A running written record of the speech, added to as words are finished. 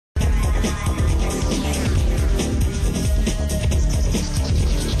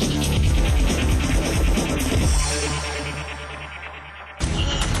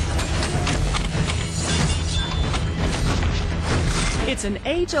It's an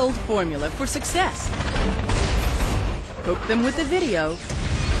age-old formula for success. Hook them with the video.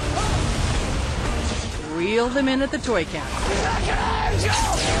 Reel them in at the toy counter.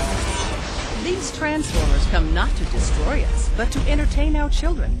 These Transformers come not to destroy us, but to entertain our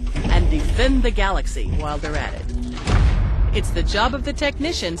children and defend the galaxy while they're at it. It's the job of the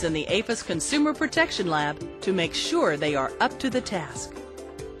technicians in the APHIS Consumer Protection Lab to make sure they are up to the task.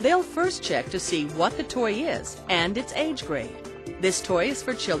 They'll first check to see what the toy is and its age grade. This toy is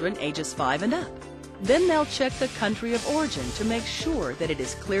for children ages 5 and up. Then they'll check the country of origin to make sure that it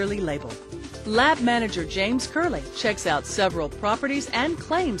is clearly labeled. Lab manager James Curley checks out several properties and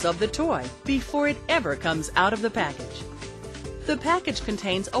claims of the toy before it ever comes out of the package. The package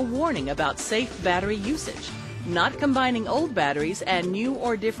contains a warning about safe battery usage, not combining old batteries and new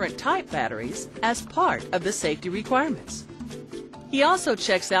or different type batteries as part of the safety requirements. He also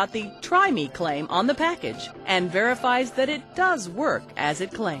checks out the "Try Me" claim on the package and verifies that it does work as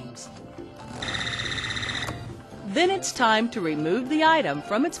it claims. Then it's time to remove the item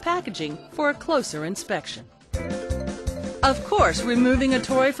from its packaging for a closer inspection. Of course, removing a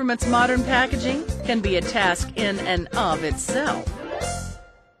toy from its modern packaging can be a task in and of itself.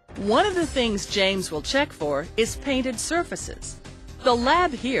 One of the things James will check for is painted surfaces. The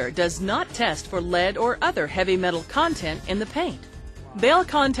lab here does not test for lead or other heavy metal content in the paint. They'll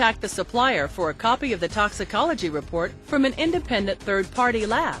contact the supplier for a copy of the toxicology report from an independent third-party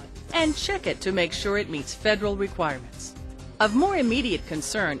lab and check it to make sure it meets federal requirements. Of more immediate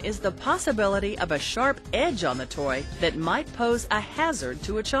concern is the possibility of a sharp edge on the toy that might pose a hazard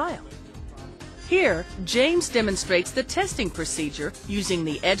to a child. Here, James demonstrates the testing procedure using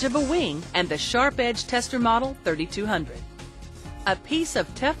the edge of a wing and the Sharp Edge Tester Model 3200. A piece of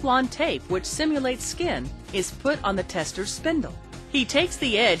Teflon tape which simulates skin is put on the tester's spindle. He takes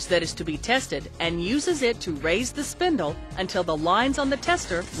the edge that is to be tested and uses it to raise the spindle until the lines on the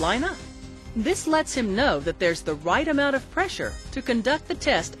tester line up. This lets him know that there's the right amount of pressure to conduct the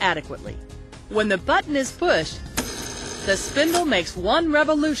test adequately. When the button is pushed, the spindle makes one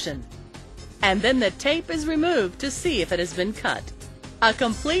revolution, and then the tape is removed to see if it has been cut. A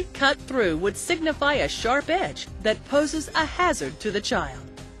complete cut through would signify a sharp edge that poses a hazard to the child.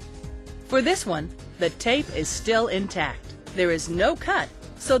 For this one, the tape is still intact. There is no cut,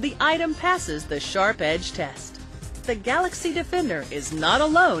 so the item passes the sharp edge test. The Galaxy Defender is not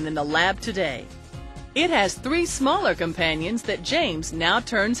alone in the lab today. It has 3 smaller companions that James now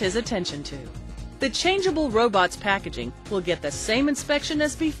turns his attention to. The changeable robot's packaging will get the same inspection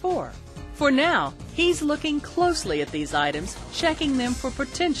as before. For now, he's looking closely at these items, checking them for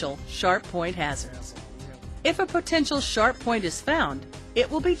potential sharp point hazards. If a potential sharp point is found, it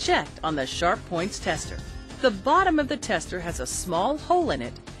will be checked on the Sharp Points tester. The bottom of the tester has a small hole in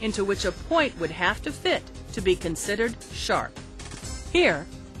it into which a point would have to fit to be considered sharp. Here,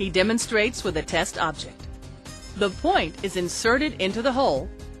 he demonstrates with a test object. The point is inserted into the hole.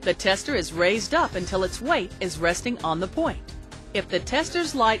 The tester is raised up until its weight is resting on the point. If the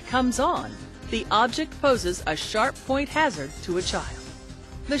tester's light comes on, the object poses a sharp point hazard to a child.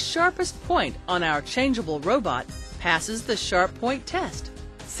 The sharpest point on our changeable robot passes the sharp point test,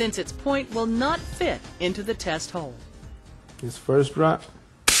 since its point will not fit into the test hole. His first drop.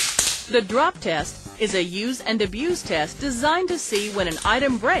 The drop test is a use and abuse test designed to see when an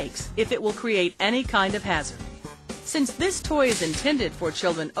item breaks if it will create any kind of hazard. Since this toy is intended for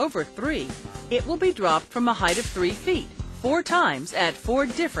children over 3, it will be dropped from a height of 3 feet, 4 times at 4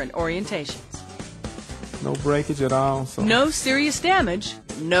 different orientations. No breakage at all. No serious damage,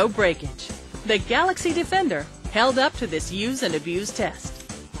 no breakage. The Galaxy Defender held up to this use and abuse test.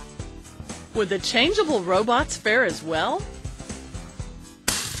 Would the changeable robots fare as well?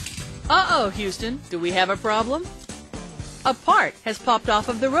 Uh-oh, Houston, do we have a problem? A part has popped off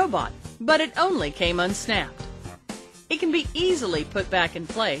of the robot, but it only came unsnapped. It can be easily put back in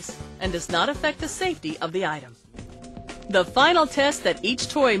place and does not affect the safety of the item. The final test that each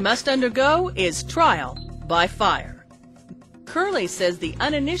toy must undergo is trial by fire. Curley says the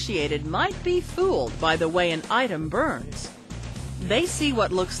uninitiated might be fooled by the way an item burns. They see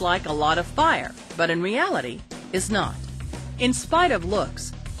what looks like a lot of fire, but in reality is not. In spite of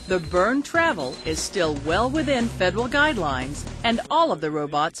looks, the burn travel is still well within federal guidelines, and all of the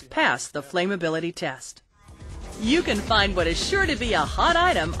robots pass the flammability test. You can find what is sure to be a hot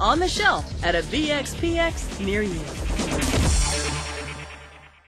item on the shelf at a VXPX near you.